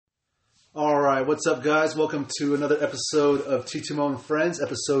Alright, what's up guys? Welcome to another episode of TTMO and Friends,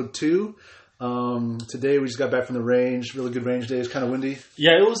 episode 2. Today we just got back from the range. Really good range day. It's kind of windy.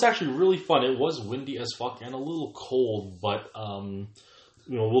 Yeah, it was actually really fun. It was windy as fuck and a little cold, but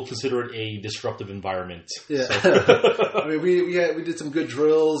we'll consider it a disruptive environment. Yeah. So. I mean, we did some good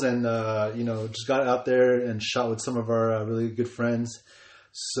drills and just got out there and shot with some of our really good friends.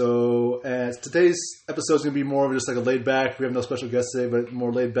 So today's episode is going to be more of just like a laid back. We have no special guests today, but more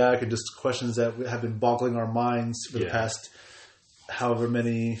laid back and just questions that have been boggling our minds for the past however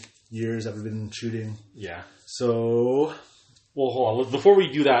many years that we've been shooting. Yeah. So, well, hold on. Before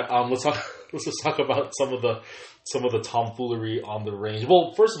we do that, let's just talk about some of the tomfoolery on the range.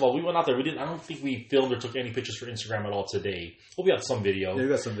 Well, first of all, we went out there. I don't think we filmed or took any pictures for Instagram at all today. Well, we got some video. Yeah, we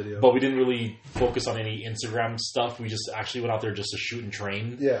got some video. But we didn't really focus on any Instagram stuff. We just actually went out there just to shoot and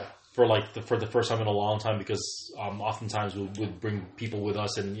train. Yeah. For the first time in a long time, because oftentimes we would bring people with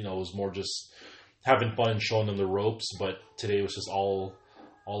us, and it was more just having fun and showing them the ropes. But today it was just all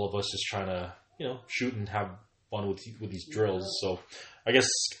of us just trying to shoot and have fun with these drills. So I guess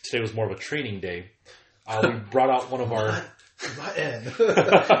today was more of a training day. We brought out one of our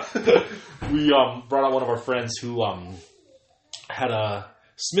brought out one of our friends who had a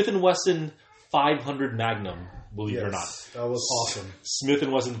Smith & Wesson 500 Magnum. Believe it or not, that was awesome. Smith &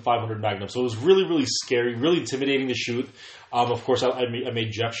 Wesson 500 Magnum. So it was really, really scary, really intimidating to shoot. Of course, I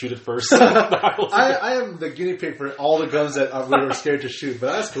made Jeff shoot it first. I am the guinea pig for all the guns that we were scared to shoot,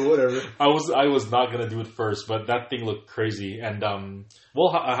 but that's cool. Whatever. I was not gonna do it first, but that thing looked crazy. And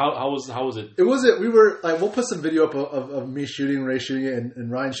well, how was it? It was. We were like, we'll put some video up of me shooting, Ray shooting it, and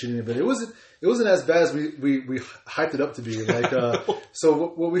Ryan shooting it, but it wasn't as bad as we hyped it up to be. Like, so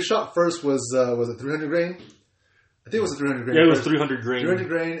what we shot first was it 300 grain? I think it was a 300 grain. Yeah, it was 300 grain. 300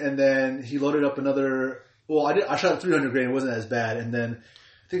 grain, and then he loaded up another. Well, I shot 300 grain. It wasn't as bad, and then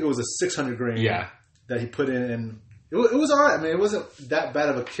I think it was a 600 grain. Yeah. That he put in, and it was all right. I mean, it wasn't that bad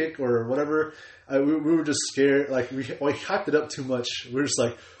of a kick or whatever. We were just scared. Like we hyped it up too much. We were just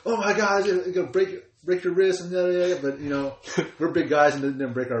like, oh my god, it's gonna break your wrist and yada. But we're big guys and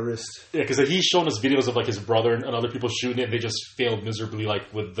didn't break our wrist. Yeah, because he's shown us videos of like his brother and other people shooting it, and they just failed miserably,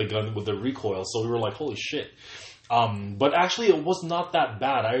 like with the gun with the recoil. So we were like, holy shit. But actually, it was not that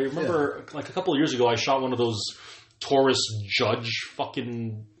bad. I remember, like a couple of years ago, I shot one of those Taurus Judge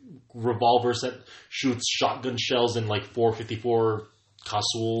fucking revolvers that shoots shotgun shells in like 454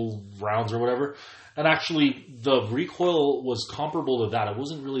 Casual rounds or whatever. And actually, the recoil was comparable to that. It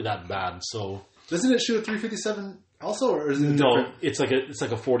wasn't really that bad. So doesn't it shoot a 357 also, or is it different? It's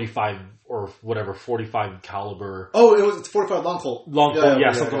like a 45 or whatever 45 caliber. Oh, it's 45 long Colt.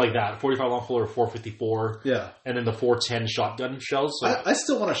 Something like that. 45 long Colt or 454. Yeah, and then the 410 shotgun shells. So I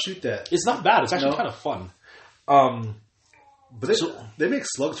still want to shoot that. It's not bad. It's actually kind of fun. But they make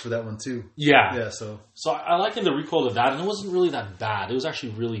slugs for that one too. Yeah. Yeah. So I likened the recoil to that, and it wasn't really that bad. It was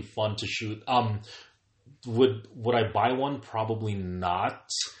actually really fun to shoot. Would I buy one? Probably not.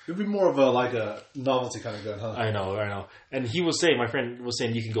 It'd be more of a novelty kind of gun, huh? I know. And my friend was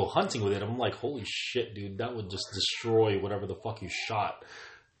saying you can go hunting with it. I'm like, holy shit, dude, that would just destroy whatever the fuck you shot.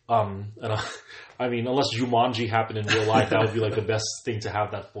 And I mean, unless Jumanji happened in real life, that would be like the best thing to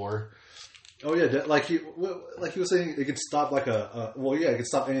have that for. Oh yeah, like he was saying, it could stop it could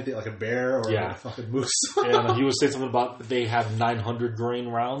stop anything like a bear or like a fucking moose. And he was saying something about they have 900 grain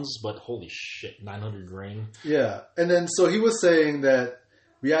rounds, but holy shit, 900 grain. Yeah, and then so he was saying that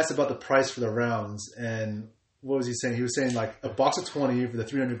we asked about the price for the rounds, and what was he saying? He was saying like a box of 20 for the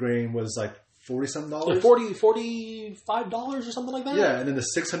 300 grain was like $40-something. Like $45 or something like that. Yeah, and then the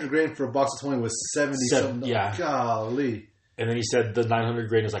 600 grain for a box of 20 was $70-something. Yeah, golly. And then he said the 900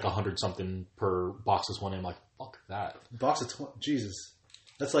 grain is like 100-something per box of 20. I'm like, fuck that. Box of 20, Jesus.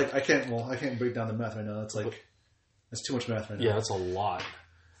 That's like, I can't break down the math right now. That's too much math right now. Yeah, that's a lot.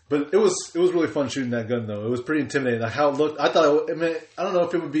 But it was really fun shooting that gun though. It was pretty intimidating. Like how it looked, I thought, I don't know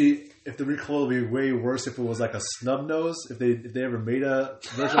if the recoil would be way worse if it was like a snub nose, if they ever made a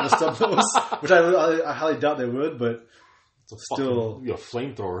version of a snub nose, which I highly doubt they would, but it's still. A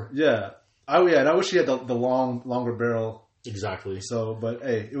flamethrower. Yeah. And I wish he had the longer barrel. Exactly. So, but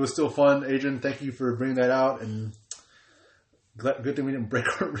hey, it was still fun. Adrian, thank you for bringing that out, and good thing we didn't break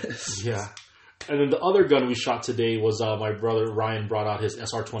our wrists. Yeah. And then the other gun we shot today was my brother Ryan brought out his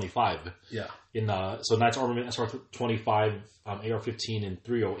SR-25. Yeah. So Knights Armament SR-25, AR-15, and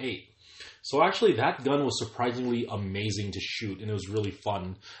 308. So actually, that gun was surprisingly amazing to shoot, and it was really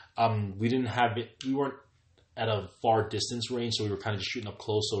fun. We weren't at a far distance range, so we were kind of just shooting up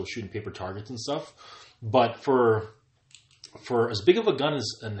close, so shooting paper targets and stuff. But for as big of a gun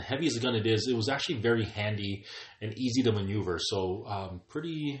and heavy as a gun it is, it was actually very handy and easy to maneuver. So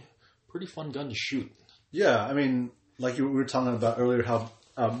pretty pretty fun gun to shoot. Yeah, I mean, like we were talking about earlier, how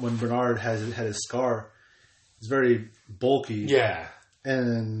when Bernard had his scar, it's very bulky. Yeah.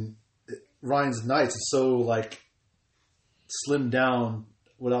 And Ryan's Knights is so like slimmed down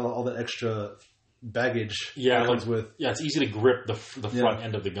without all that extra baggage. Yeah, it comes with. Yeah, it's easy to grip the front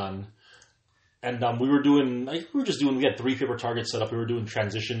end of the gun. And we had 3 paper targets set up. We were doing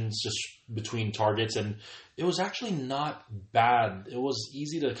transitions just between targets, and it was actually not bad. It was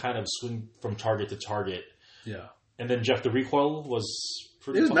easy to kind of swing from target to target. Yeah. And then Jeff, the recoil was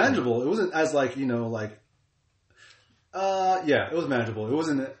pretty. It was fun. manageable. It wasn't as like it was manageable. It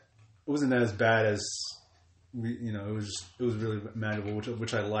wasn't as bad as it was really manageable,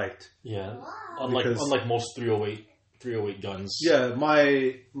 which I liked. Yeah. Unlike most 308 guns. Yeah,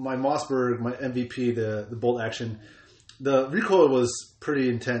 my Mossberg, my MVP, the bolt action, the recoil was pretty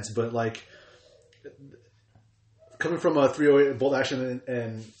intense, but like coming from a 308 bolt action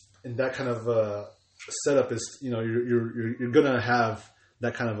and that kind of setup is, you're gonna have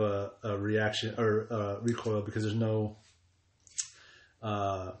that kind of a reaction or recoil because there's no.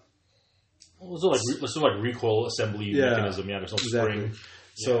 Let's do like recoil assembly mechanism. Yeah, there's no spring.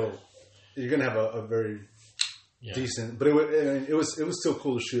 So you're gonna have a very decent, but it was still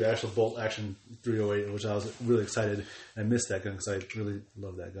cool to shoot actual bolt action 308, which I was really excited. I missed that gun because I really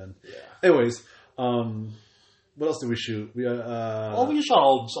love that gun. Yeah. Anyways, what else did we shoot? We we shot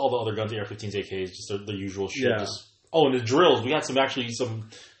all the other guns, the AR-15s, AKs, just the usual shit. Yeah. And the drills. We had some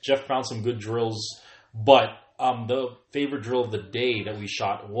Jeff found some good drills, but the favorite drill of the day that we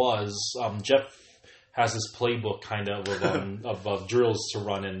shot was Jeff has this playbook kind of of drills to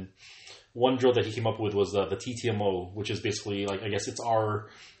run, and one drill that he came up with was the TTMO, which is basically like, I guess it's our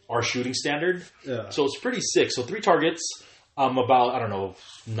shooting standard. Yeah. So it's pretty sick. So 3 targets, about, I don't know,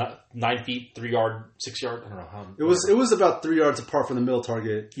 9 feet, 3 yard, 6 yard. I don't know how. It was about 3 yards apart from the middle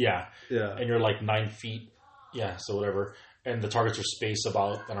target. Yeah. Yeah. And you're like 9 feet. Yeah. So whatever. And the targets are spaced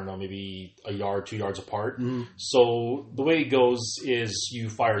about, I don't know, maybe a yard, 2 yards apart. Mm-hmm. So the way it goes is you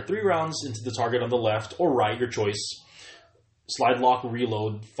fire 3 rounds into the target on the left or right, your choice. Slide lock,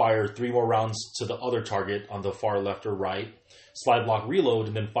 reload, fire 3 more rounds to the other target on the far left or right. Slide lock, reload,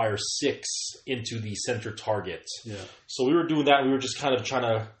 and then fire 6 into the center target. Yeah. So we were doing that. We were just kind of trying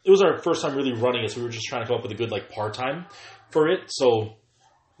to. It was our first time really running it, so we were just trying to come up with a good par time for it. So.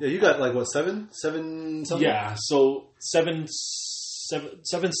 Yeah, you got like what, 7 something? Yeah, so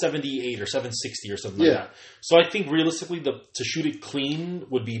 778 or 760 or something like that. So I think realistically, to shoot it clean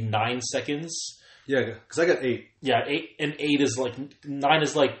would be 9 seconds. Yeah, because I got 8. Yeah, 8 is like 9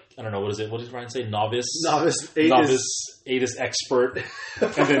 is like, I don't know, what is it? What did Ryan say? Novice. 8 is expert,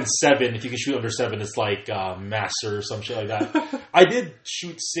 and then 7. If you can shoot under 7, it's like master or some shit like that. I did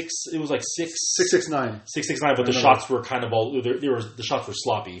shoot 6. It was like 669. 669, but the shots were kind of all. The shots were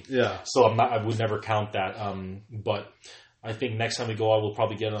sloppy. Yeah. So I would never count that. But I think next time we go out, we'll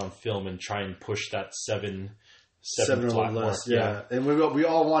probably get it on film and try and push that 7 or less, yeah. And we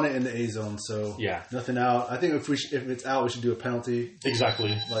all want it in the A zone, so nothing out. I think if it's out, we should do a penalty.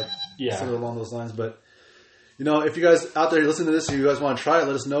 Exactly. Something along those lines. But if you guys out there listening to this, if you guys want to try it,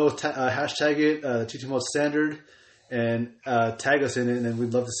 let us know. Hashtag it TTMO Standard, and tag us in it, and then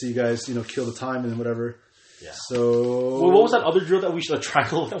we'd love to see you guys kill the time and whatever. Yeah. So what was that other drill that we should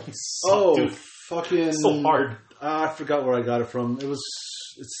triangle? That was dude. Fucking so hard. I forgot where I got it from.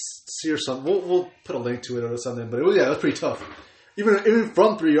 It's C or something. We'll put a link to it or something. But it was pretty tough. Even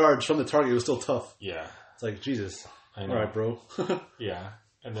from 3 yards from the target, it was still tough. Yeah. It's like, Jesus. I know. All right, bro. Yeah.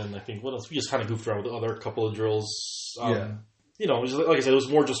 And then I think, what else? We just kind of goofed around with the other couple of drills. It was, like I said, it was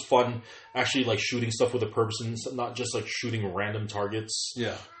more just fun actually like shooting stuff with a purpose and not just like shooting random targets.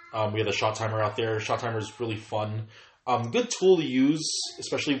 Yeah. We had a shot timer out there. Shot timer is really fun. Good tool to use,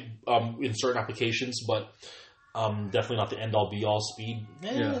 especially in certain applications, but definitely not the end all be all speed.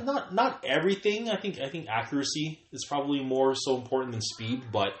 Not everything. I think accuracy is probably more so important than speed,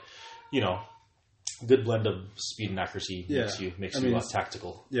 but good blend of speed and accuracy makes you less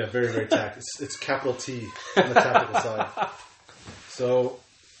tactical. Yeah, very, very tactical. It's capital T on the tactical side. So,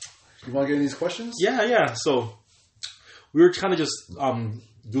 you want to get into these questions? Yeah. So, we were kind of just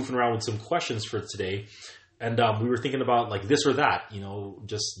goofing around with some questions for today. And we were thinking about like this or that,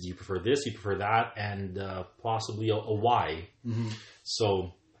 just do you prefer this, do you prefer that, and possibly a why. Mm-hmm.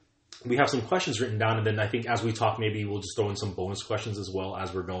 So we have some questions written down, and then I think as we talk, maybe we'll just throw in some bonus questions as well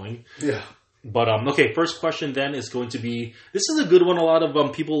as we're going. Yeah. But okay, first question then is going to be, this is a good one. A lot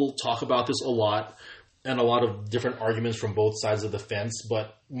of people talk about this a lot, and a lot of different arguments from both sides of the fence.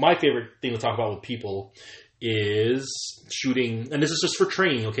 But my favorite thing to talk about with people is shooting, and this is just for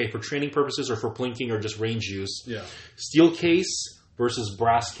training, okay, for training purposes or for plinking or just range use. Yeah. Steel case versus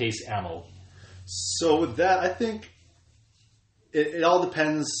brass case ammo? So with that, I think it all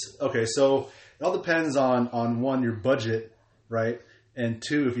depends. Okay, so it all depends on one, your budget, right? And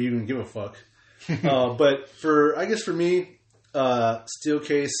two, if you even give a fuck. But for me, steel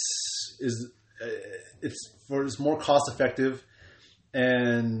case is it's more cost effective,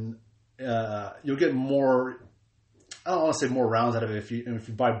 and you'll get more. I don't want to say more rounds out of it if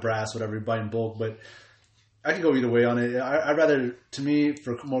you buy brass, whatever you buy in bulk, but I can go either way on it. I'd rather, to me,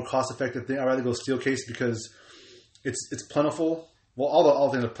 for a more cost effective thing, I'd rather go steel case because it's plentiful. Well,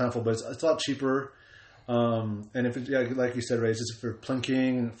 all things are plentiful, but it's a lot cheaper. And if like you said, Ray, it's just for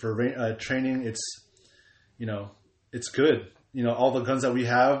plinking, for training, it's good. All the guns that we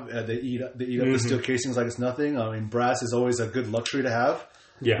have, they eat up the steel casings like it's nothing. I mean, brass is always a good luxury to have.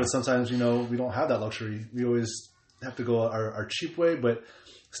 Yeah. But sometimes, we don't have that luxury. We always have to go our cheap way, but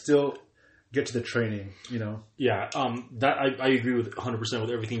still get to the training, Yeah, that I agree with 100%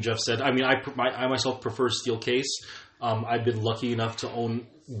 with everything Jeff said. I mean, I myself prefer steel case. I've been lucky enough to own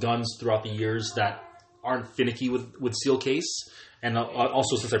guns throughout the years that aren't finicky with steel case. And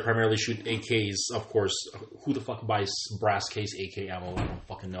also, since I primarily shoot AKs, of course, who the fuck buys brass case AK ammo? I don't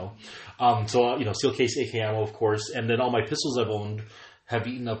fucking know. So, steel case AK ammo, of course. And then all my pistols I've owned have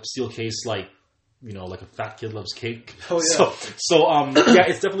eaten up steel case like a fat kid loves cake. Oh, yeah. So yeah,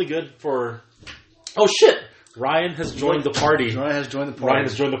 it's definitely good for... Oh, shit! Ryan has joined the party. Ryan has joined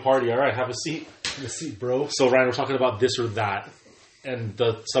the party. All right, have a seat. Have a seat, bro. So, Ryan, we're talking about this or that. And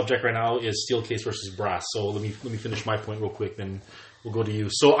the subject right now is steel case versus brass. So let me finish my point real quick, then we'll go to you.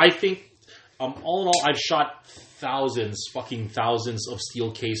 So I think, all in all, I've shot fucking thousands of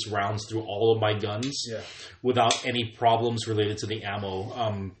steel case rounds through all of my guns without any problems related to the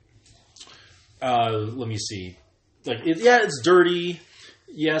ammo. Let me see. It's dirty.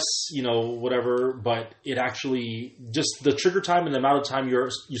 Yes, whatever, but it actually just the trigger time and the amount of time you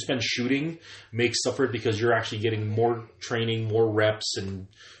spend shooting makes up for it because you're actually getting more training, more reps, and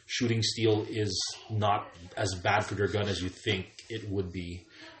shooting steel is not as bad for your gun as you think it would be.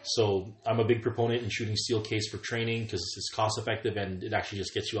 So I'm a big proponent in shooting steel case for training because it's cost effective and it actually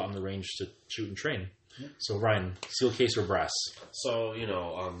just gets you out in the range to shoot and train. So Ryan, steel case or brass? So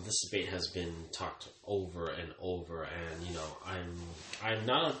this debate has been talked over and over, and I'm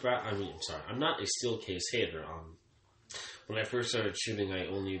not a steel case hater. When I first started shooting, I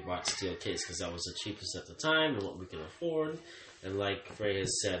only bought steel case because that was the cheapest at the time and what we could afford. And like Frey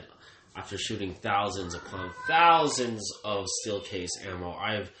has said, after shooting thousands upon thousands of steel case ammo,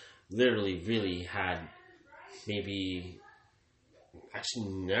 I've literally really had maybe.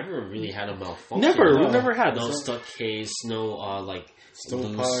 Actually, never really had a malfunction. We've never had no stuck case, no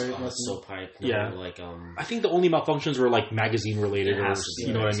stovepipe. I think the only malfunctions were like magazine related, or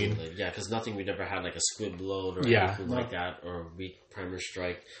you know what I mean? Yeah, because nothing we'd ever had like a squib load or anything like that, or a weak primer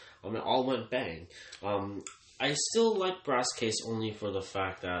strike. It all went bang. I still like brass case only for the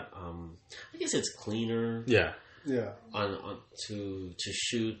fact that I guess it's cleaner. Yeah. Yeah. To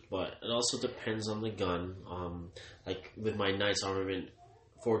shoot, but it also depends on the gun. Like with my Knight's Armament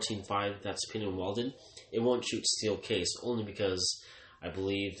 14.5, that's pin and welded, it won't shoot steel case only because I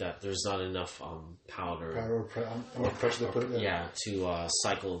believe that there's not enough powder or pressure to put it in. Yeah, to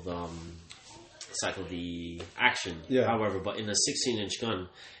cycle the action. Yeah. However, but in a 16-inch gun,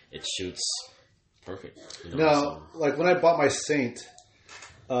 it shoots perfect. Now, like when I bought my Saint.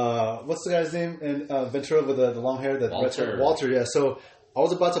 What's the guy's name in Ventura with the long hair? Walter. Yeah. So I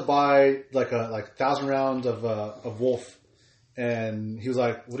was about to buy like 1,000 rounds of Wolf, and he was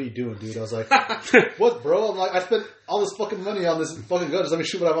like, "What are you doing, dude?" I was like, "What, bro?" I'm like, "I spent all this fucking money on this fucking gun. Just let me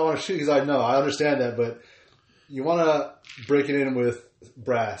shoot what I want to shoot." He's like, "No, I understand that, but you want to break it in with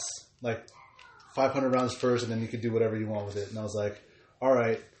brass, like 500 rounds first, and then you can do whatever you want with it." And I was like, "All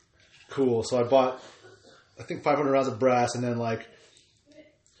right, cool." So I bought, I think 500 rounds of brass, and then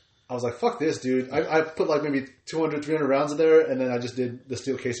I was like, fuck this, dude. I put maybe 200, 300 rounds in there, and then I just did the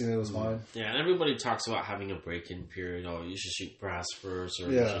steel casing, and it was fine. Yeah, and everybody talks about having a break-in period. Oh, you should shoot brass first, or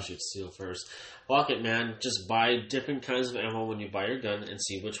you should shoot steel first. Fuck it, man. Just buy different kinds of ammo when you buy your gun and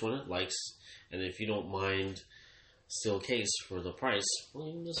see which one it likes. And if you don't mind steel case for the price, well,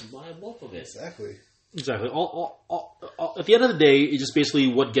 you can just buy both of it. Exactly. At the end of the day, it's just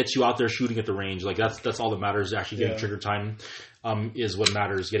basically what gets you out there shooting at the range. Like that's all that matters. Actually, getting trigger time is what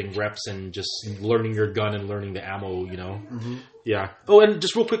matters. Getting reps and just learning your gun and learning the ammo. Mm-hmm. Yeah. Oh, and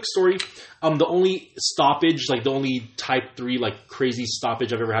just real quick story. The only stoppage, the only Type 3 crazy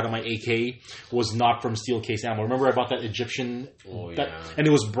stoppage I've ever had on my AK was not from steel case ammo. Remember, I bought that Egyptian, and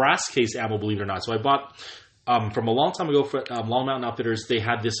it was brass case ammo. Believe it or not. So I bought from a long time ago, for Long Mountain Outfitters, they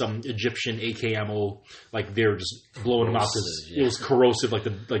had this Egyptian AK ammo. Like they're just blowing them out. It was corrosive, like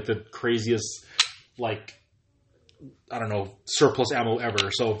the craziest, like I don't know, surplus ammo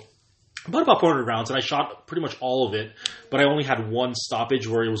ever. So I bought about 400 rounds, and I shot pretty much all of it. But I only had one stoppage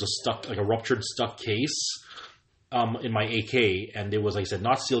where it was a ruptured stuck case in my AK, and it was, like I said,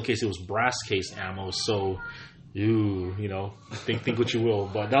 not steel case. It was brass case ammo. So you know, think what you will,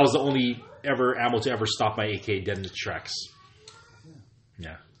 but that was the only ammo to ever stop my AK dead in its tracks.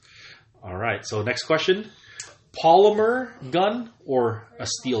 Yeah. All right. So next question: polymer gun or a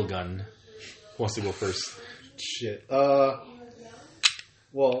steel gun? Who wants to go first? Shit. Well,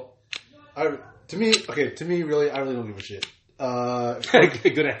 to me, really, I really don't give a shit.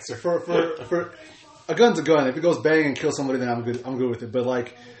 Good answer. For a gun's a gun. If it goes bang and kills somebody, then I'm good with it. But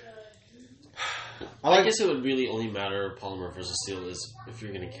like, I guess it would really only matter polymer versus steel is if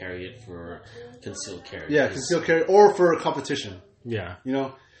you're going to carry it for concealed carry. Yeah, concealed carry or for competition. Yeah. You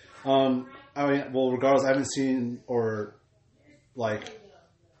know, I mean, well, regardless, I haven't seen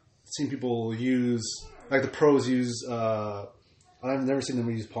people use, like the pros use, I've never seen them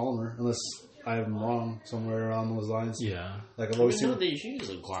use polymer unless I am wrong somewhere around those lines. Yeah. like I've always seen. They usually use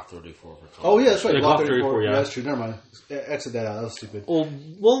a Glock 34 for color. Oh yeah, that's right. Yeah, Glock Glock 34, yeah. That's true. Never mind. Exit that out. That was stupid.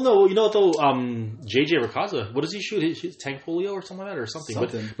 Well, no. You know what though? JJ Rakaza, what does he shoot? He shoots tank polio or something like that, or something.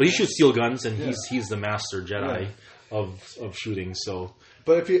 But he shoots steel guns, and he's the master Jedi of shooting. So.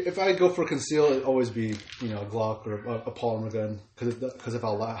 But if I go for conceal, it'd always be a Glock or a polymer gun because of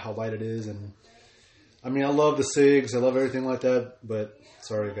how light it is, and I mean I love the SIGs, I love everything like that. But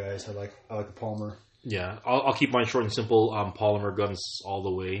sorry guys, I like the polymer. Yeah, I'll keep mine short and simple. Polymer guns all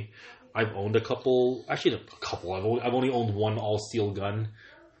the way. I've owned a couple. Actually, a couple. I've only owned one all steel gun.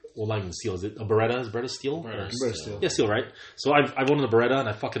 Well, not even steel. Is it a Beretta? Is Beretta steel? Beretta steel. Yeah, steel, right? So I've owned a Beretta and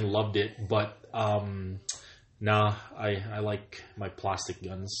I fucking loved it. But nah, I like my plastic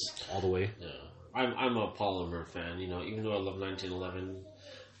guns all the way. Yeah, I'm a polymer fan. Even though I love 1911,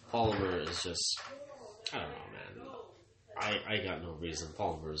 polymer is just I don't know, man. I got no reason.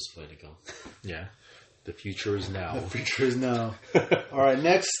 Polymer is the way to go. Yeah. The future is now. The future is now. All right,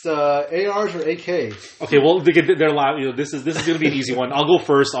 next, ARs or AK? Okay, well, they're loud. This is going to be an easy one. I'll go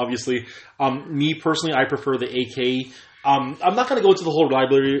first, obviously. Me personally, I prefer the AK. I'm not going to go into the whole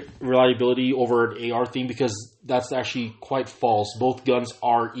reliability over an AR thing because that's actually quite false. Both guns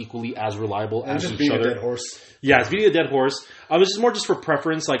are equally as reliable as each other. It's a dead horse. Yeah, it's beating a dead horse. It's just more just for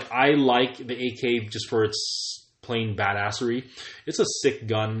preference. Like I like the AK just for its plain badassery. It's a sick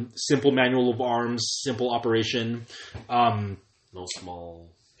gun, simple manual of arms, simple operation. No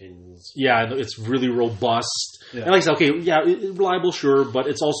small pins. Yeah, it's really robust. Yeah. And like I said, okay, yeah, reliable, sure, but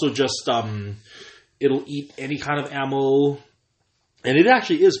it's also just it'll eat any kind of ammo, and it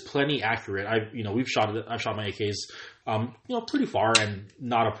actually is plenty accurate. I've shot it. I've shot my AKs, pretty far, and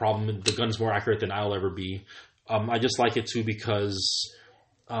not a problem. The gun's more accurate than I'll ever be. I just like it too because,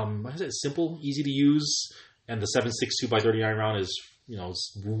 like I said, it's simple, easy to use. And the 7.62 by 39 round is,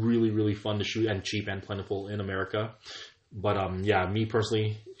 it's really, really fun to shoot and cheap and plentiful in America. But, yeah, me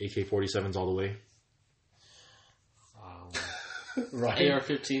personally, AK-47s all the way. Right.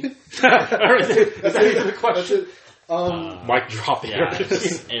 AR-15. Is that even the question? Mic drop. Yeah,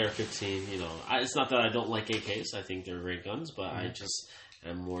 AR-15. It's not that I don't like AKs. I think they're great guns, but I just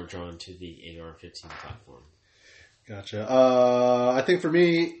am more drawn to the AR-15 platform. Gotcha. I think for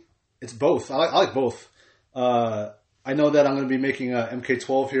me, it's both. I like both. I know that I'm going to be making a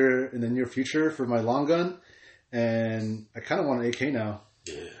MK12 here in the near future for my long gun, and I kind of want an AK now.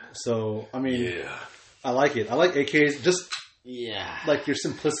 Yeah. So, I mean, I like it. I like AKs. Just like your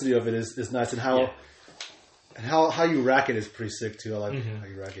simplicity of it is nice, and how you rack it is pretty sick too. I like how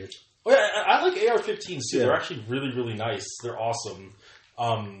you rack it. Oh, yeah, I like AR-15s too. Yeah. They're actually really, really nice. They're awesome.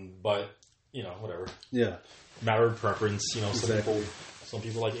 But whatever. Yeah. Matter of preference. Exactly. Some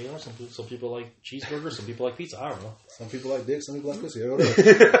people like AR, some people like cheeseburgers, some people like pizza. I don't know. Some people like dick, some people like pussy. Or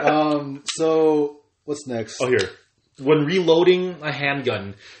whatever. So, what's next? Oh, here. When reloading a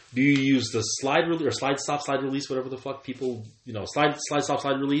handgun, do you use the slide release or slide stop, slide release, whatever the fuck people, slide stop,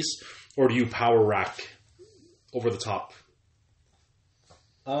 slide release, or do you power rack over the top?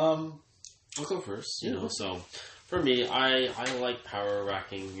 I'll go first. So for me, I like power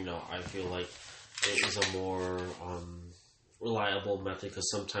racking. I feel like it is a more reliable method because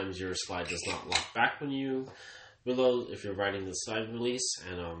sometimes your slide does not lock back when you reload if you're riding the slide release,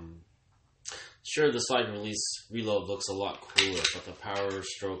 and sure, the slide release reload looks a lot cooler, but the power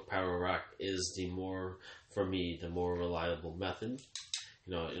rack is the more reliable method.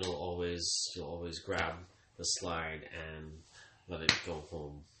 You'll always grab the slide and let it go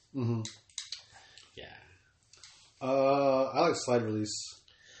home. Mm-hmm. Yeah. I like slide release.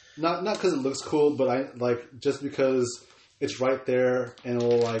 Not because it looks cool, but I like just because it's right there and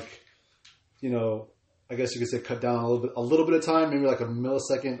it'll like, I guess you could say cut down a little bit of time, maybe like a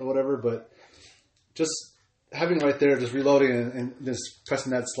millisecond or whatever. But just having it right there, just reloading and just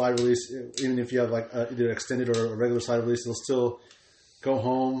pressing that slide release, even if you have like either extended or a regular slide release, it'll still go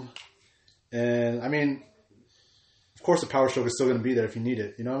home. And I mean, of course, the power stroke is still going to be there if you need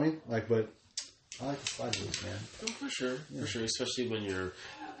it. You know what I mean? Like, but I like the slide release, man. Oh, for sure, especially when you're.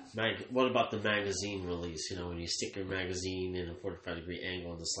 What about the magazine release? When you stick your magazine in a 45-degree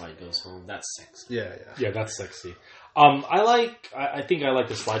angle and the slide goes home, that's sexy. Yeah, that's sexy. I think I like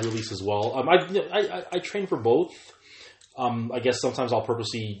the slide release as well. I train for both. I guess sometimes I'll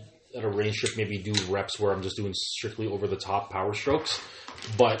purposely at a range trip maybe do reps where I'm just doing strictly over the top power strokes,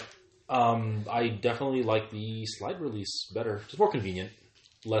 but I definitely like the slide release better. It's more convenient,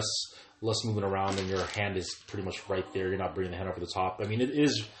 less moving around, and your hand is pretty much right there. You're not bringing the hand over the top. I mean, it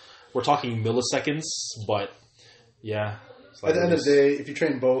is. We're talking milliseconds, but yeah. At the end of the day, if you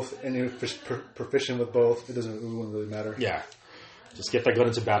train both and you're proficient with both, it wouldn't really matter. Yeah, just get that gun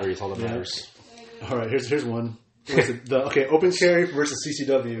into battery. It's all that matters. All right, here's one. Open carry versus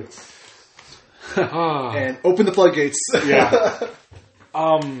CCW. And open the floodgates. Yeah.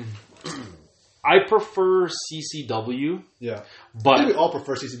 I prefer CCW. Yeah. But I think we all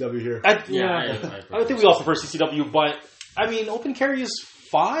prefer CCW here. I think we all prefer CCW, but I mean, open carry is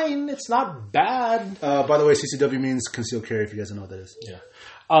fine. It's not bad. By the way, CCW means concealed carry, if you guys don't know what that is. Yeah.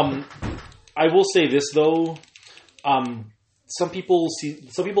 I will say this though. Some people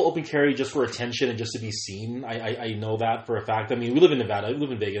open carry just for attention and just to be seen. I know that for a fact. I mean, we live in Nevada. We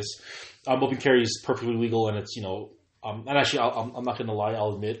live in Vegas. Open carry is perfectly legal, and it's and actually, I'm not going to lie.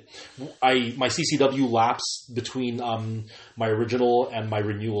 I'll admit, my CCW lapsed between my original and my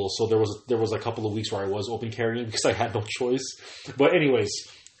renewal. So there was a couple of weeks where I was open carrying because I had no choice. But anyways,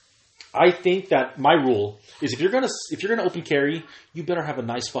 I think that my rule is if you're gonna open carry, you better have a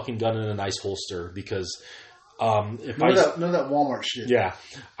nice fucking gun and a nice holster because. None of that Walmart shit. Yeah,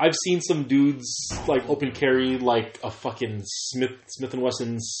 I've seen some dudes like open carry like a fucking Smith &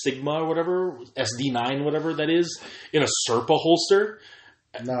 Wesson Sigma or whatever, SD9 whatever that is, in a Serpa holster.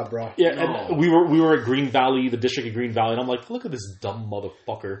 Nah, bro. Yeah, no. And we were at Green Valley, the district of Green Valley, and I'm like, look at this dumb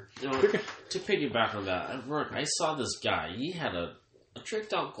motherfucker. To piggyback on that, at work I saw this guy. He had a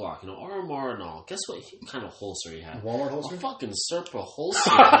tricked out Glock, RMR and all. Guess what kind of holster he had? Walmart holster? A fucking Serpa holster.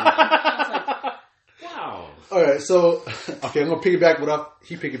 I was like, wow. All right, so I'm gonna piggyback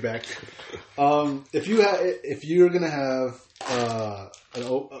he piggybacked. If you're gonna have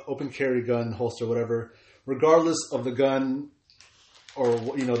an open carry gun, holster, whatever, regardless of the gun or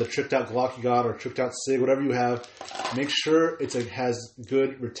the tricked out Glock you got or tricked out SIG, whatever you have, make sure it has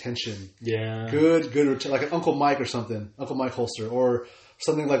good retention. Yeah, good retention, like an Uncle Mike or something, Uncle Mike holster, or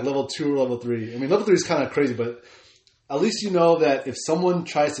something like level 2 or level 3. I mean, level 3 is kind of crazy, but at least you know that if someone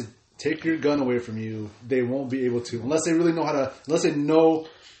tries to take your gun away from you, they won't be able to unless they really know unless they know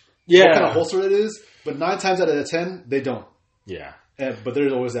what kind of holster it is. But 9 times out of 10, they don't. Yeah. But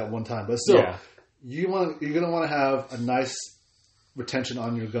there's always that one time. But still, you're gonna want to have a nice retention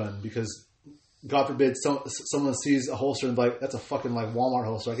on your gun because, God forbid, someone sees a holster and like that's a fucking like Walmart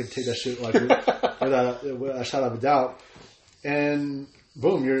holster. I could take that shit like without a shadow of a doubt, and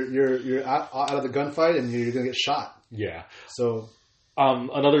boom, you're out of the gunfight and you're gonna get shot. Yeah. So.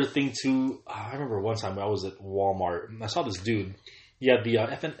 Another thing too, I remember one time I was at Walmart and I saw this dude. He had the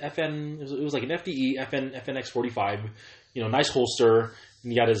FN. It was like an FDE FNX 45. Nice holster.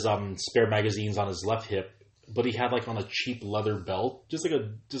 And he had his spare magazines on his left hip, but he had like on a cheap leather belt, just like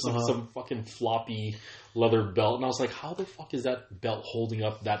some fucking floppy leather belt. And I was like, how the fuck is that belt holding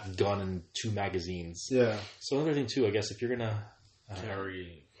up that gun and 2 magazines? Yeah. So another thing too, I guess if you're gonna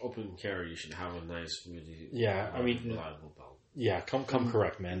open carry, you should have a nice, really reliable belt. Yeah, come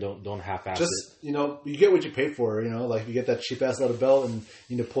correct, man. Don't half-ass it. Just, you get what you pay for, like you get that cheap-ass leather belt and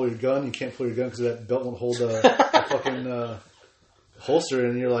you need to pull your gun. You can't pull your gun because that belt won't hold a fucking holster.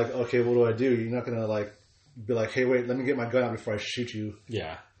 And you're like, okay, what do I do? You're not going to be like, hey, wait, let me get my gun out before I shoot you.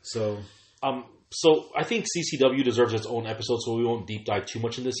 Yeah. So I think CCW deserves its own episode, so we won't deep dive too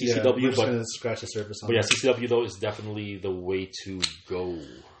much into CCW. Yeah, we're just going to scratch the surface on that. CCW, though, is definitely the way to go.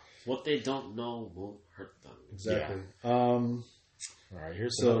 What they don't know won't hurt them. Exactly. Yeah. All right,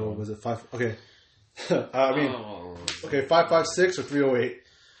 here's was it 5? Okay. 5.56 or 3.08?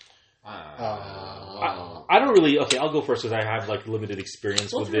 I don't really. Okay, I'll go first because I have limited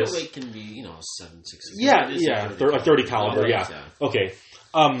experience with this. 3.08 can be 7.6. Yeah, 30 caliber. Yeah. Okay.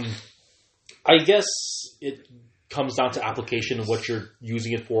 I guess it comes down to application and what you're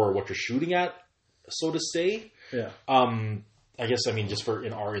using it for or what you're shooting at, so to say. Yeah. I guess, I mean, just for,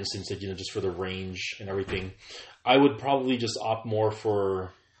 in our instance, like, just for the range and everything, I would probably just opt more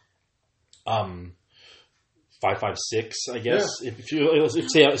for 5.56, I guess. Yeah. If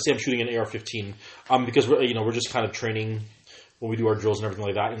say I'm shooting an AR-15, because we're just kind of training when we do our drills and everything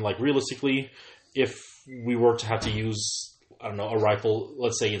like that. And like realistically, if we were to have to use, I don't know, a rifle,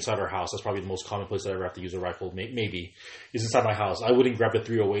 let's say inside our house, that's probably the most common place that I ever have to use a rifle. Maybe is inside my house. I wouldn't grab a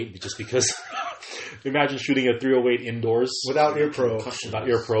 308 just because. Imagine shooting a 308 indoors without ear pro. Without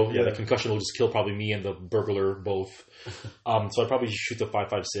ear pro, yeah, the concussion will just kill probably me and the burglar both. So I'd probably shoot the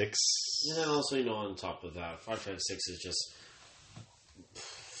 5.56. And then also, on top of that, 5.56 is just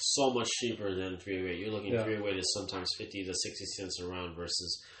so much cheaper than 308. You're looking at 308 is sometimes 50 to 60 cents a round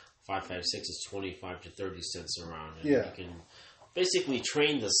versus 5.56 is 25 to 30 cents a round. And you can basically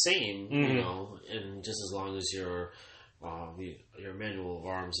train the same, and just as long as your manual of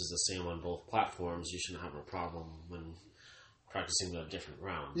arms is the same on both platforms, you shouldn't have a problem when practicing the different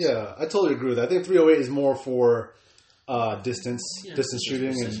rounds. Yeah, I totally agree with that. I think 308 is more for distance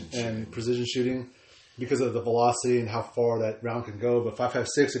shooting and precision shooting because of the velocity and how far that round can go. But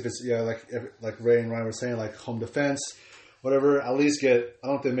 5.56, if it's like Ray and Ryan were saying, like home defense, whatever, at least get. I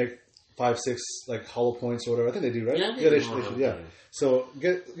don't know if they make 5.6 like hollow points or whatever. I think they do, right? Yeah, they should. Yeah. So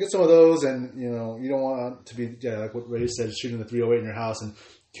get some of those, and you don't want to be like what Ray said, shooting the 308 in your house and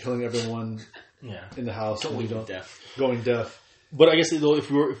killing everyone in the house. Going deaf. But I guess though, if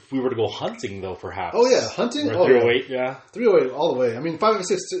we were to go hunting though, perhaps. Oh yeah, hunting. 308, yeah. 308 all the way. I mean,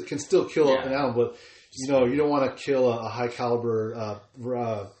 5.56 can still kill an animal, but you don't want to kill a high caliber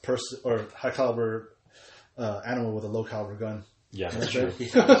person or high caliber animal with a low caliber gun. Yeah, that's true.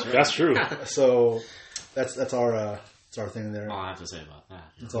 That's true. So that's our thing there. All I have to say about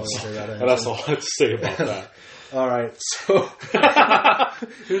that. That's all I have to say about that. That's all I have to say about that. All right, so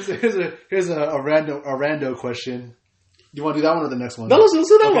here's a rando question. You want to do that one or the next one? No, let's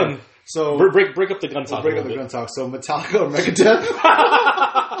do that one. So break up the gun talk. Break up the gun talk. So Metallica or Megadeth?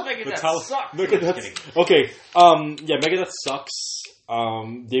 Megadeth sucks. Megadeth. Okay. Megadeth sucks.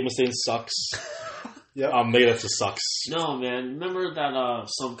 Dave Mustaine sucks. Yeah. Megadeth just sucks. No, man. Remember that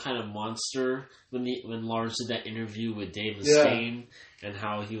Some Kind of Monster when Lars did that interview with Dave Mustaine and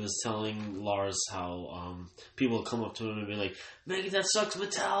how he was telling Lars how people would come up to him and be like, "Megadeth sucks,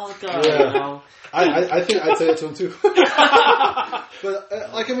 Metallica." Yeah. I think I'd say it to him too. But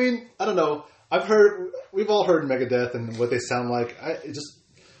I don't know. We've all heard Megadeth and what they sound like.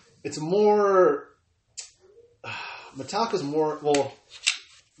 It's more. Metallica's more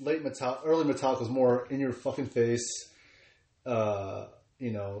early Metallica was more in your fucking face. I'm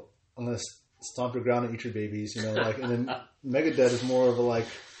gonna stomp your ground and eat your babies. And then Megadeth is more of a like,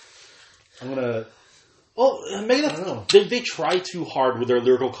 I'm gonna. Well, Megadeth, they try too hard with their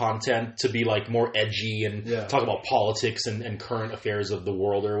lyrical content to be like more edgy and talk about politics and current affairs of the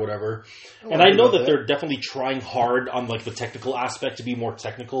world or whatever. And I know that they're definitely trying hard on like the technical aspect to be more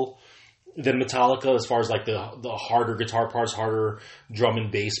technical than Metallica as far as like the harder guitar parts, harder drum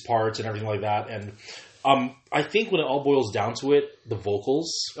and bass parts and everything like that. And I think when it all boils down to it, the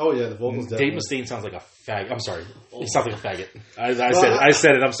vocals. Oh yeah, the vocals. Dave Mustaine sounds like a faggot. I'm sorry, he sounds like a faggot. I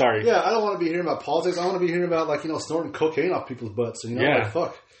said it. I'm sorry. Yeah, I don't want to be hearing about politics. I want to be hearing about snorting cocaine off people's butts.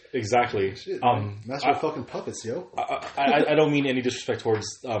 Fuck. Exactly. Shit, master fucking puppets, yo. I don't mean any disrespect towards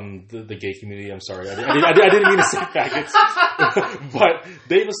the gay community. I'm sorry. I didn't mean to say faggots. But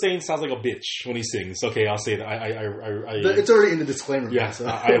Dave Mustaine sounds like a bitch when he sings. Okay, I'll say that. It's already in the disclaimer. Yeah, so.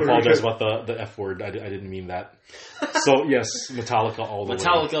 I apologize about the F word. I didn't mean that. So yes, Metallica all the way.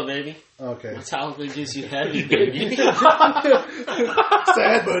 Metallica, baby. Okay. Metallica gives you heavy, baby.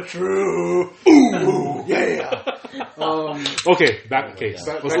 Sad but true. Ooh, yeah. Okay, back. Okay,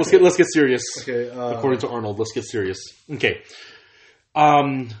 let's get serious. Okay, according to Arnold, let's get serious. Okay,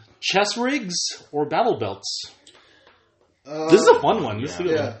 chest rigs or battle belts? This is a fun one.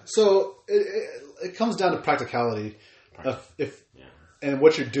 So it comes down to practicality, and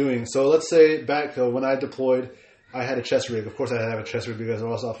what you're doing. So let's say back when I deployed, I had a chest rig. Of course, I had to have a chest rig because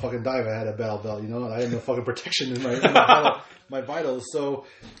or else I'll fucking die if I had a battle belt. And I had no fucking protection in my vitals. So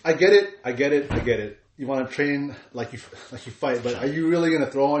I get it. You want to train like you fight, but are you really going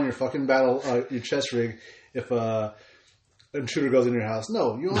to throw on your fucking your chest rig if a intruder goes in your house?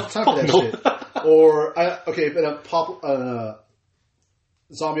 No, you don't have time for that shit. Or but a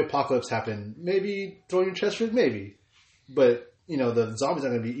zombie apocalypse happened. Maybe throw your chest rig, maybe, but. The zombies are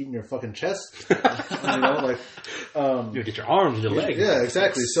going to be eating your fucking chest. You get your arms and your legs. Yeah,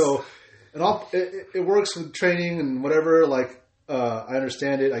 exactly. So, it works with training and whatever. Like, I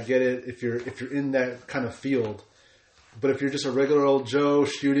understand it. I get it. If you're in that kind of field, But if you're just a regular old Joe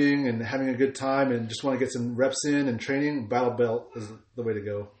shooting and having a good time and just want to get some reps in and training, battle belt is the way to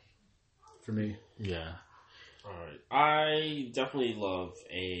go for me. Yeah. All right. I definitely love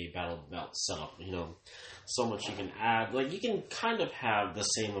a battle belt setup. So much you can add. Like, you can kind of have the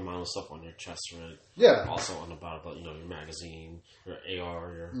same amount of stuff on your chest rig. Yeah. Also on the battle belt, your magazine, your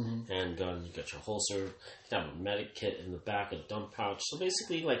AR, your handgun, you got your holster. You can have a medic kit in the back, a dump pouch. So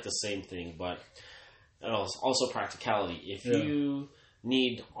basically like the same thing, but also practicality. If you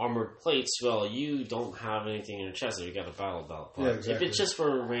need armored plates, well, you don't have anything in your chest, so you got a battle belt. But exactly. if it's just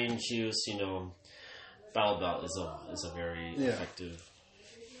for range use, battle belt is a very effective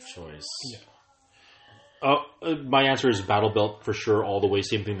choice. Yeah. My answer is battle belt for sure, all the way.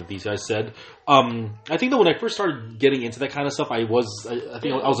 Same thing that these guys said. I think that when I first started getting into that kind of stuff, I was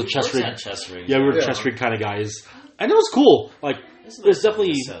a chest rig. Yeah, we were chest rig kind of guys, and it was cool. Like, it's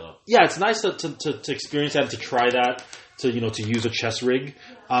definitely it's nice to experience that, to try that, to use a chest rig.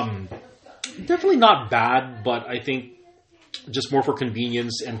 Definitely not bad, but I think just more for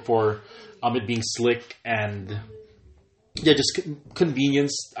convenience and for it being slick and just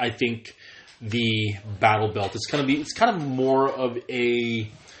convenience. I think the battle belt it's kind of more of a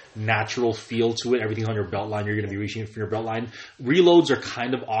natural feel to it. Everything's on your belt line. You're going to be reaching for your belt line. Reloads are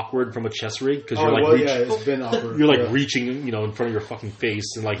kind of awkward from a chest rig because you're like it's been awkward. You're like reaching in front of your fucking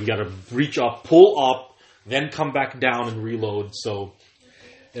face, and like you got to reach up, pull up, then come back down and reload. So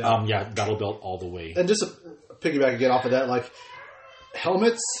battle belt all the way. And just to piggyback again off of that, like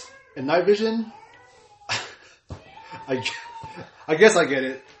helmets and night vision, I guess I get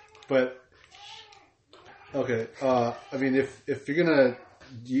it, but okay. I mean, if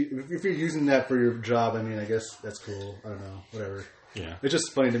you're using that for your job, I mean, I guess that's cool. I don't know, whatever. Yeah, it's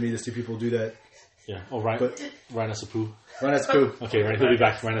just funny to me to see people do that. Yeah. Oh, Ryan. But Ryan has a poo. Ryan has a poo. Okay, right. He'll be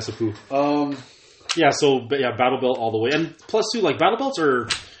back. Ryan has a poo. Yeah. So, battle belt all the way, and plus too, like battle belts are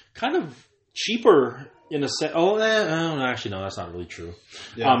kind of cheaper in a set. Actually, no, that's not really true.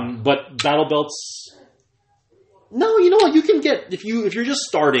 Yeah. But battle belts. No, you know what? You can get if you're just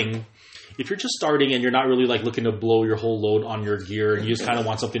starting. If you're just starting and you're not really like looking to blow your whole load on your gear and you just kind of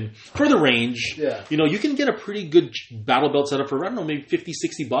want something for the range, you can get a pretty good battle belt setup for, I don't know, maybe $50,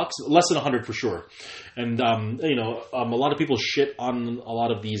 $60, less than 100 for sure. And, a lot of people shit on a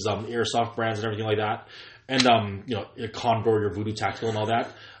lot of these airsoft brands and everything like that. And, your Condor, your Voodoo Tactical and all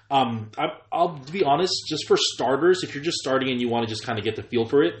that. I'll be honest, just for starters, if you're just starting and you want to just kind of get the feel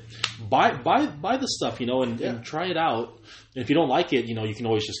for it, buy the stuff, and try it out. And if you don't like it, you can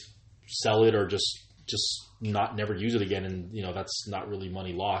always just sell it or just never use it again, and that's not really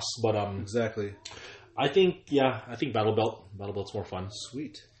money lost. But exactly. I think battle belt's more fun.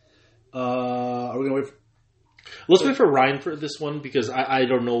 Sweet. Are we gonna wait? Let's wait for Ryan for this one because I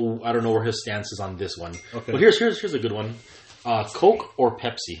don't know where his stance is on this one. Okay. But here's a good one. Coke or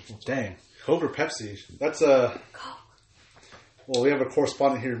Pepsi? Dang, Coke or Pepsi? That's a. Well, we have a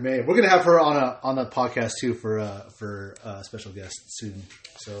correspondent here, May. We're gonna have her on a podcast too for a special guest soon.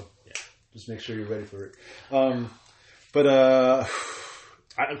 So just make sure you're ready for it.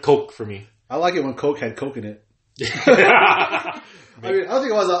 Coke for me. I like it when Coke had Coke in it. I mean, I don't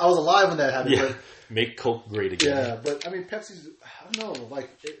think I was alive when that happened. Yeah. But, make Coke great again. Yeah, but I mean, Pepsi's. I don't know. Like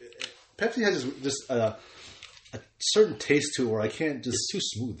Pepsi has just a certain taste to it where I can't just. It's too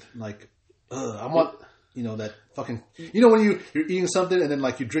smooth. Like, I want. That fucking. When you're eating something and then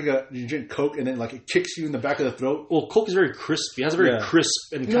like you drink Coke and then like it kicks you in the back of the throat. Well, Coke is very crispy. It has a very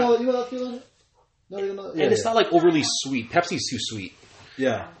crisp and you know that feeling. No, you know. Yeah, and it's not like overly sweet. Pepsi's too sweet.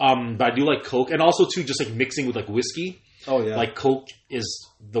 Yeah. But I do like Coke, and also too just like mixing with like whiskey. Oh yeah. Like Coke is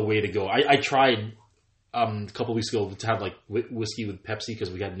the way to go. I tried a couple weeks ago to have like whiskey with Pepsi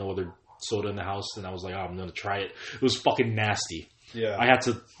because we had no other soda in the house, and I was like, I'm going to try it. It was fucking nasty. Yeah, I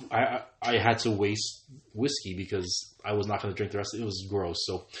had to waste whiskey because I was not going to drink the rest. It was gross.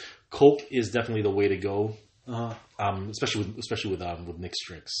 So, Coke is definitely the way to go. Especially with mixed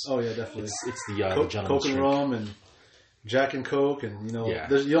drinks. Oh yeah, definitely. It's the gentleman's Coke and drink. rum and Jack and Coke and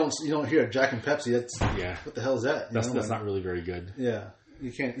you don't hear Jack and Pepsi. That's what the hell is that? That's not really very good. Yeah,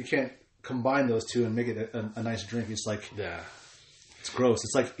 you can't combine those two and make it a nice drink. It's like it's gross.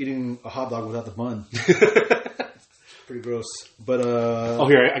 It's like eating a hot dog without the bun. Pretty gross. But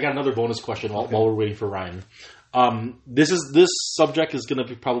here I got another bonus question while we're waiting for Ryan. This subject is going to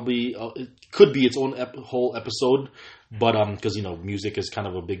be probably it could be its own whole episode, but because music is kind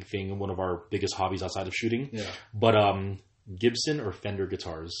of a big thing, one of our biggest hobbies outside of shooting. Yeah. But Gibson or Fender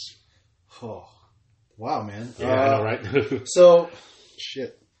guitars? Oh, wow, man. Yeah, I know, right? So,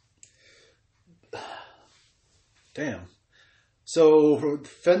 shit. Damn. So for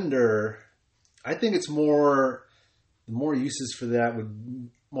Fender, I think it's more more uses for that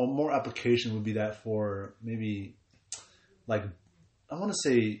more application would be that for maybe like I don't want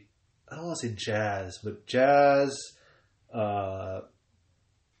to say jazz, but jazz,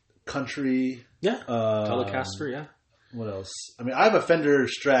 country, Telecaster, yeah. What else? I mean, I have a Fender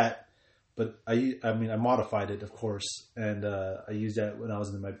Strat, but I modified it, of course, and I used that when I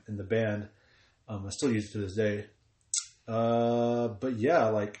was in the band. I still use it to this day. But yeah,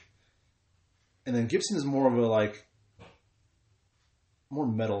 like, and then Gibson is more of a like more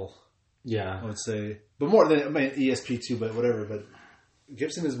metal. Yeah, I would say, but more than ESP too, but whatever. But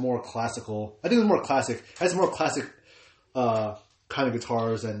Gibson is more classical. I think it's more classic. Has more classic kind of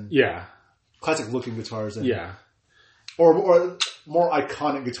guitars and classic looking guitars and or more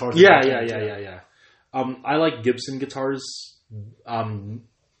iconic guitars. Yeah. I like Gibson guitars,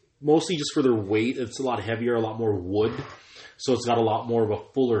 mostly just for their weight. It's a lot heavier, a lot more wood, so it's got a lot more of a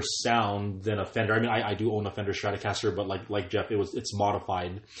fuller sound than a Fender. I mean, I do own a Fender Stratocaster, but like Jeff, it's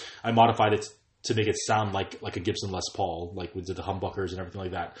modified. I modified it to make it sound like a Gibson Les Paul, like with the humbuckers and everything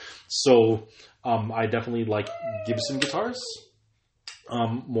like that. So I definitely like Gibson guitars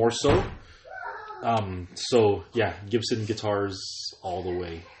more so. So yeah, Gibson guitars all the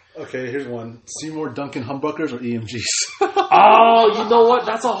way. Okay, here's one: Seymour Duncan humbuckers or EMGs? Oh, you know what?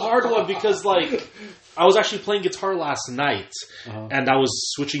 That's a hard one because like I was actually playing guitar last night, and I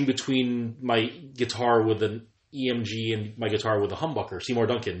was switching between my guitar with an EMG and my guitar with a humbucker, Seymour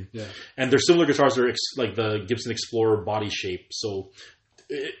Duncan. Yeah. And they're similar guitars. They're like the Gibson Explorer body shape. So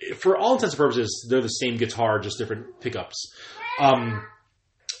for all intents and purposes, they're the same guitar, just different pickups.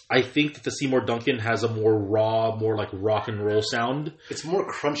 I think that the Seymour Duncan has a more raw, more like rock and roll sound. It's more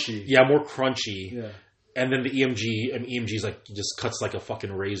crunchy. Yeah, more crunchy. Yeah. And then the EMG, EMG is like just cuts like a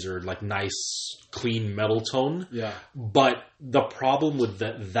fucking razor, like nice, clean metal tone. Yeah. But the problem with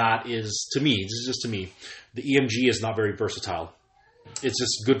that is, to me, this is just to me, the EMG is not very versatile. It's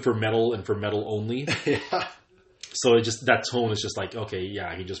just good for metal and for metal only. Yeah. So it just that tone is just like, okay,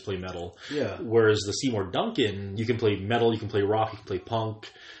 yeah, he just play metal. Yeah. Whereas the Seymour Duncan, you can play metal, you can play rock, you can play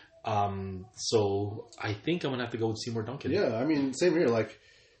punk. So I think I'm gonna have to go with Seymour Duncan. Yeah, I mean, same here. Like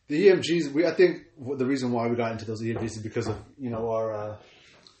the EMGs, I think the reason why we got into those EMGs is because of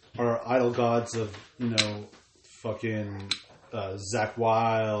our idol gods of fucking Zakk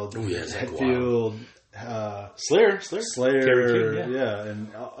Wylde, Hetfield, Slayer, King,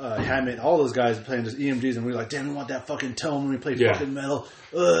 and Hammett, all those guys playing just EMGs, and we were like, damn, we want that fucking tone when we play fucking metal.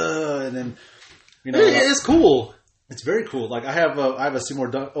 And then it's cool. It's very cool. Like I have a Seymour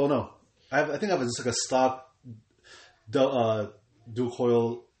Duncan. Oh no, I think I have just like a stock dual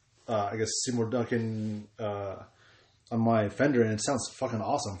coil. I guess Seymour Duncan on my Fender, and it sounds fucking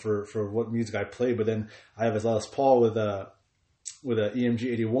awesome for what music I play. But then I have a Les Paul with a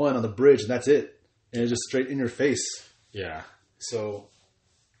EMG 81 on the bridge, and that's it. And it's just straight in your face. Yeah. So.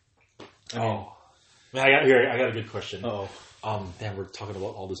 I got a good question. Oh. Damn, we're talking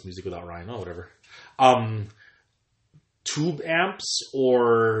about all this music without Ryan. Oh, whatever. Tube amps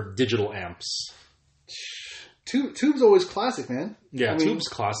or digital amps? Tube's always classic, man. Yeah, tube's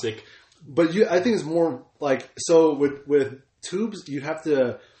classic. But I think it's more like, so with tubes, you have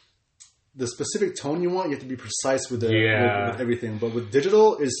to, the specific tone you want, you have to be precise with with everything. But with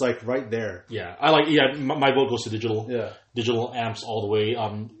digital, it's like right there. Yeah, my vote goes to digital. Yeah. Digital amps all the way.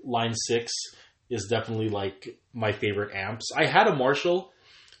 Line 6 is definitely like my favorite amps. I had a Marshall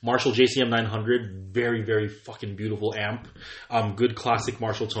JCM 900, very, very fucking beautiful amp. Good classic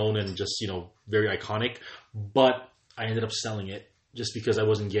Marshall tone and just, very iconic. But I ended up selling it just because I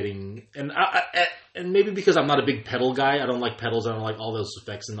wasn't getting, and maybe because I'm not a big pedal guy. I don't like pedals. I don't like all those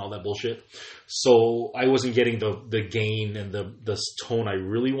effects and all that bullshit. So I wasn't getting the gain and the tone I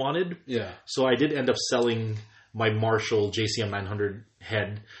really wanted. Yeah. So I did end up selling my Marshall JCM 900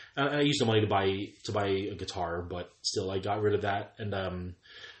 head. I used the money to buy a guitar, but still I got rid of that.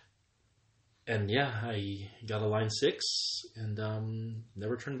 And yeah, I got a Line 6 and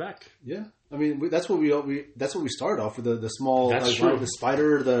never turned back. Yeah, I mean that's what we started off with the small, the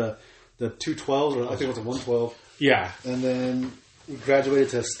Spider, the 212s, or I think it was a 112. Yeah, and then we graduated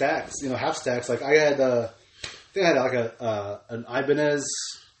to stacks, half stacks. Like I had, I had like an Ibanez,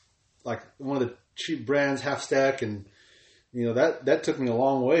 like one of the cheap brands, half stack, and that took me a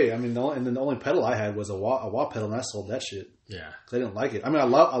long way. I mean, and then the only pedal I had was a wah pedal, and I sold that shit. Yeah, because I didn't like it. I mean, I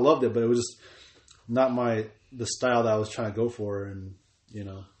loved it, but it was just not the style that I was trying to go for, and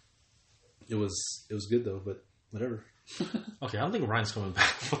it was good though. But whatever. Okay, I don't think Ryan's coming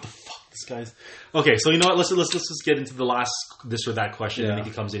back. What the fuck, this guy's. Okay, so you know what? Let's just get into the last this or that question. Yeah. And if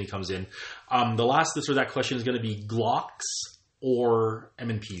he comes in. The last this or that question is going to be Glocks or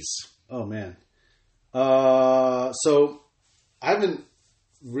M&Ps. Oh man. So I haven't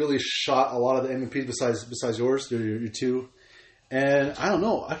really shot a lot of the M&Ps besides yours, your two, and I don't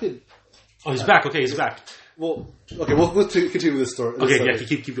know. I could. Oh, he's back. Okay, he's back. Well, okay, we'll continue with this story. Okay, yeah,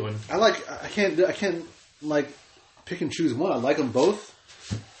 keep going. I can't like pick and choose one. I like them both,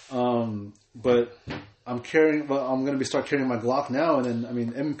 but I'm going to start carrying my Glock now, and then I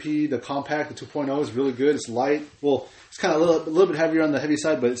mean MP, the compact, the 2.0 is really good. It's light. Well, it's kind of a little bit heavier on the heavy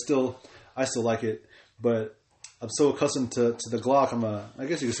side, but I still like it. But I'm so accustomed to the Glock. I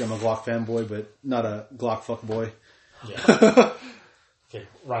guess you could say I'm a Glock fanboy, but not a Glock fuckboy. Yeah. Okay,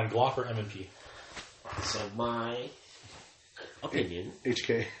 Ryan, Glock or M&P? So my opinion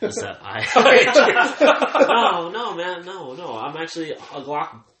HK is that no, man, no. I'm actually a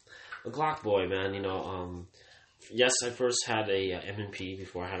Glock boy, man. You know, yes, I first had a M&P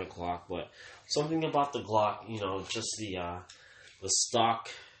before I had a Glock, but something about the Glock, you know, just the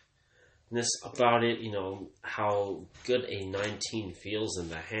stockness about it, you know, how good a 19 feels in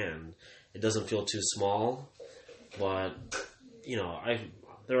the hand. It doesn't feel too small, but you know,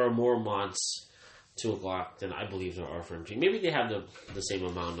 there are more mods to a Glock than I believe there are for MP. Maybe they have the same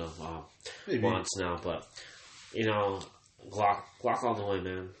amount of mods now, but you know, Glock all the way,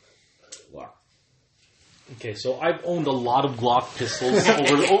 man. Glock. Okay, so I've owned a lot of Glock pistols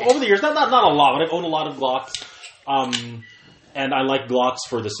over the years. Not a lot, but I've owned a lot of Glocks. And I like Glocks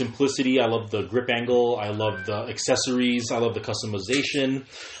for the simplicity. I love the grip angle. I love the accessories. I love the customization.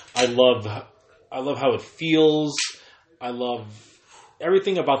 I love how it feels. I love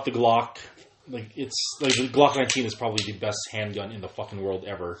everything about the Glock. Like it's like the Glock 19 is probably the best handgun in the fucking world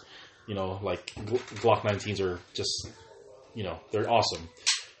ever. You know, like Glock 19s are just, you know, they're awesome.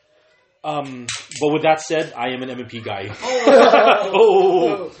 But with that said, I am an M&P guy.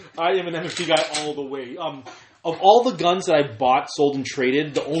 I am an M&P guy all the way. Of all the guns that I bought, sold, and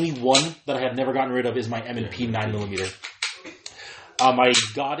traded, the only one that I have never gotten rid of is my M&P 9mm. I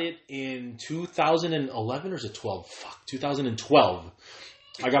got it in 2011 or is it 12? 2012.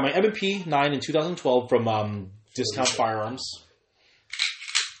 I got my M&P 9 in 2012 from Discount Firearms,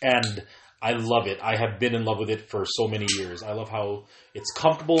 and I love it. I have been in love with it for so many years. I love how it's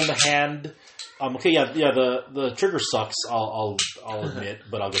comfortable in the hand. The trigger sucks. I'll admit,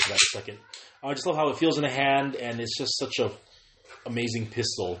 but I'll get to that in a second. I just love how it feels in the hand, and it's just such a amazing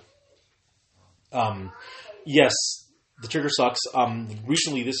pistol. Yes, the trigger sucks.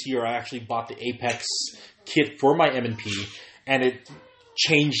 Recently this year, I actually bought the Apex kit for my M&P, and it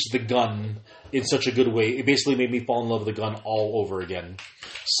changed the gun in such a good way. It basically made me fall in love with the gun all over again.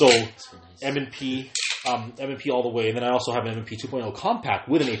 So M&P all the way, and then I also have an M&P 2.0 compact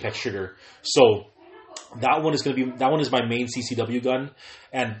with an Apex trigger. So that one is my main CCW gun,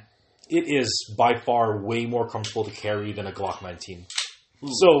 and it is by far way more comfortable to carry than a Glock 19.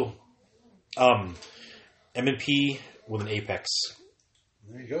 So M&P with an Apex.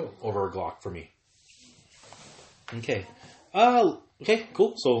 There you go. Over a Glock for me. Okay. Okay,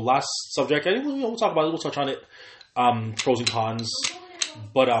 cool. So last subject, we'll talk about it. We'll touch on it. Pros and cons.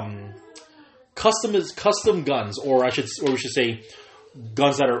 But custom guns, or we should say,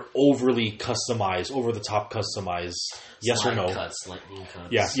 guns that are overly customized, over the top customized. Yes or no? Lightning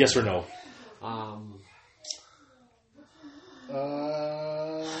cuts. Yeah. Yes or no? I'm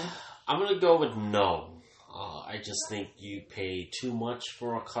gonna go with no. I just think you pay too much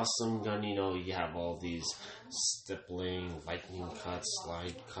for a custom gun. You know, you have all these stippling, lightning cuts,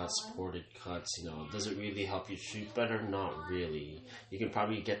 slide cuts, ported cuts. You know, does it really help you shoot better? Not really. You can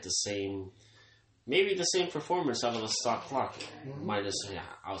probably get the same performance out of a stock Glock, minus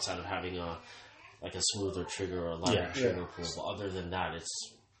outside of having a smoother trigger or a lighter trigger pull. But other than that,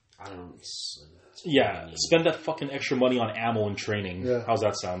 spend that fucking extra money on ammo and training. Yeah. How's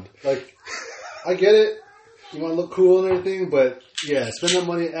that sound? Like, I get it. You want to look cool and everything, but yeah, spend that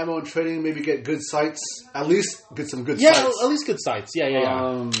money on ammo and training. Maybe get good sights. At least get some good sights. Yeah, at least good sights. Yeah.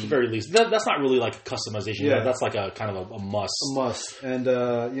 At the very least. That's not really like customization. Yeah. That's like a kind of a must. A must. And,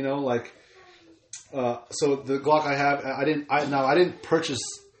 so the Glock I have, I didn't purchase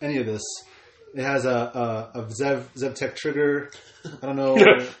any of this. It has a Zev Tech trigger. I don't know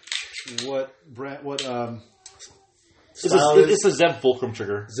what brand, it's a Zev Fulcrum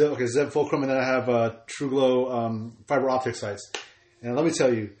trigger. Zev Fulcrum, and then I have TrueGlow fiber optic sights. And let me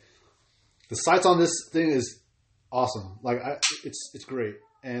tell you, the sights on this thing is awesome. Like, it's great.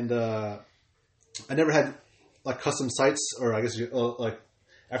 And I never had like custom sights, or I guess like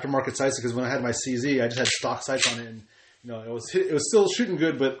aftermarket sights, because when I had my CZ, I just had stock sights on it, and you know it was still shooting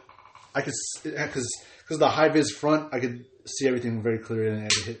good, but I could, because of the high vis front, I could see everything very clearly, and I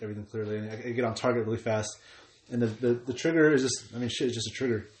could hit everything clearly, and I could get on target really fast. And the trigger is just, it's just a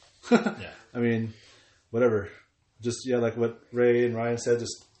trigger. Yeah. I mean, whatever. Just like what Ray and Ryan said,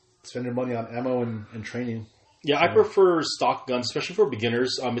 just spend your money on ammo and training. Yeah, I prefer stock guns, especially for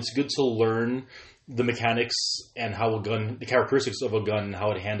beginners. It's good to learn the mechanics and the characteristics of a gun,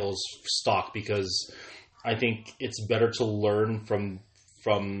 how it handles stock, because I think it's better to learn from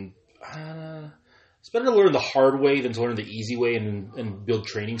it's better to learn the hard way than to learn the easy way and build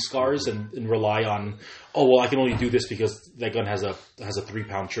training scars and rely on, I can only do this because that gun has a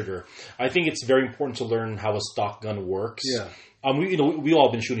 3-pound trigger. I think it's very important to learn how a stock gun works. Yeah. We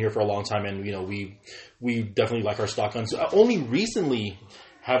all been shooting here for a long time, and we definitely like our stock guns. Only recently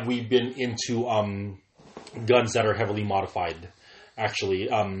have we been into guns that are heavily modified. Actually,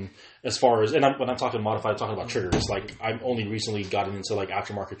 as far as, when I'm talking modified, I'm talking about triggers. Like, I've only recently gotten into like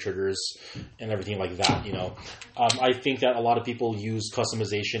aftermarket triggers and everything like that. I think that a lot of people use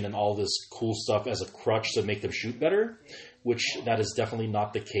customization and all this cool stuff as a crutch to make them shoot better, which that is definitely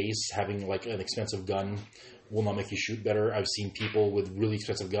not the case. Having like an expensive gun will not make you shoot better. I've seen people with really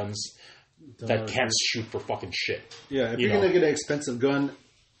expensive guns that can't shoot for fucking shit. Yeah, if you're gonna get an expensive gun,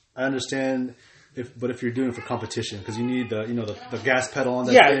 I understand. But if you're doing it for competition, because you need the gas pedal on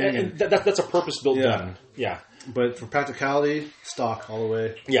that thing. And that's a purpose-built gun. Yeah. But for practicality, stock all the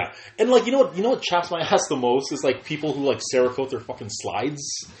way. Yeah. And like, you know what chaps my ass the most is like people who like Cerakote their fucking slides.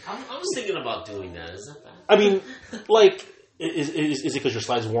 I was thinking about doing that. Is that bad? I mean, like, is it because your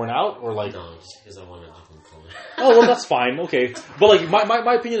slide's worn out, or like? No, just because I want a different color. Oh, well, that's fine. Okay. But like,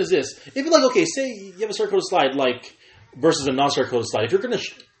 my opinion is this: if you like, okay, say you have a Cerakote slide, like versus a non-Cerakote slide, if you're gonna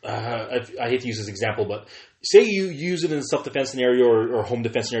I hate to use this example, but say you use it in a self-defense scenario or home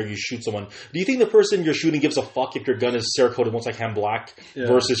defense scenario, you shoot someone. Do you think the person you're shooting gives a fuck if your gun is Cerakoted multi-cam black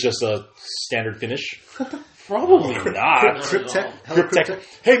versus just a standard finish? Probably not. Cryptech.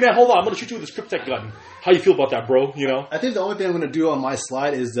 Hey man, hold on. I'm going to shoot you with this Cryptech gun. How you feel about that, bro? I think the only thing I'm going to do on my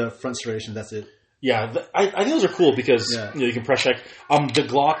slide is the front serration. That's it. Yeah, I think those are cool because you can press check. The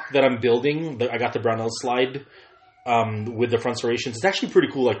Glock that I'm building, I got the Brownell slide. With the front serrations, it's actually pretty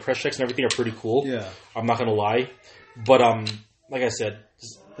cool. Like press checks and everything are pretty cool. Yeah, I'm not gonna lie, but like I said,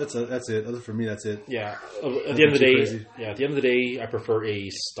 that's it. Other for me, that's it. Yeah. At the end of the day, I prefer a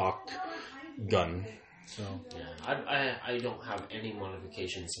stock gun. So I don't have any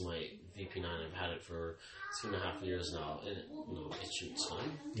modifications to my VP9. I've had it for 2.5 years now, and it shoots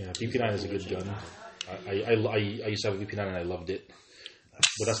fine. Yeah, VP9 is a good gun. I used to have a VP9 and I loved it,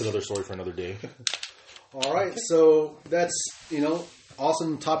 but that's another story for another day. All right, so that's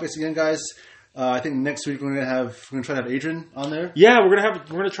awesome topics again, guys. I think next week we're gonna try to have Adrian on there. Yeah, we're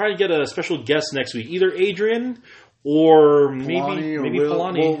gonna try to get a special guest next week, either Adrian or maybe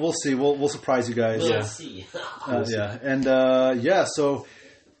Polani. We'll see. We'll surprise you guys. We'll see. And so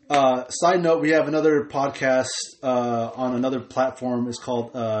side note, we have another podcast on another platform. It's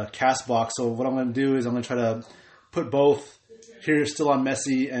called Castbox. So what I'm gonna do is I'm gonna try to put both here still on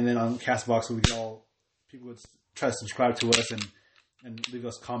Messy and then on Castbox, so we can people would try to subscribe to us and leave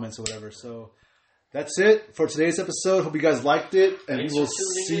us comments or whatever. So that's it for today's episode. Hope you guys liked it, and we will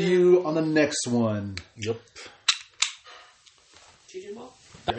see you on the next one. Yep. TTMO?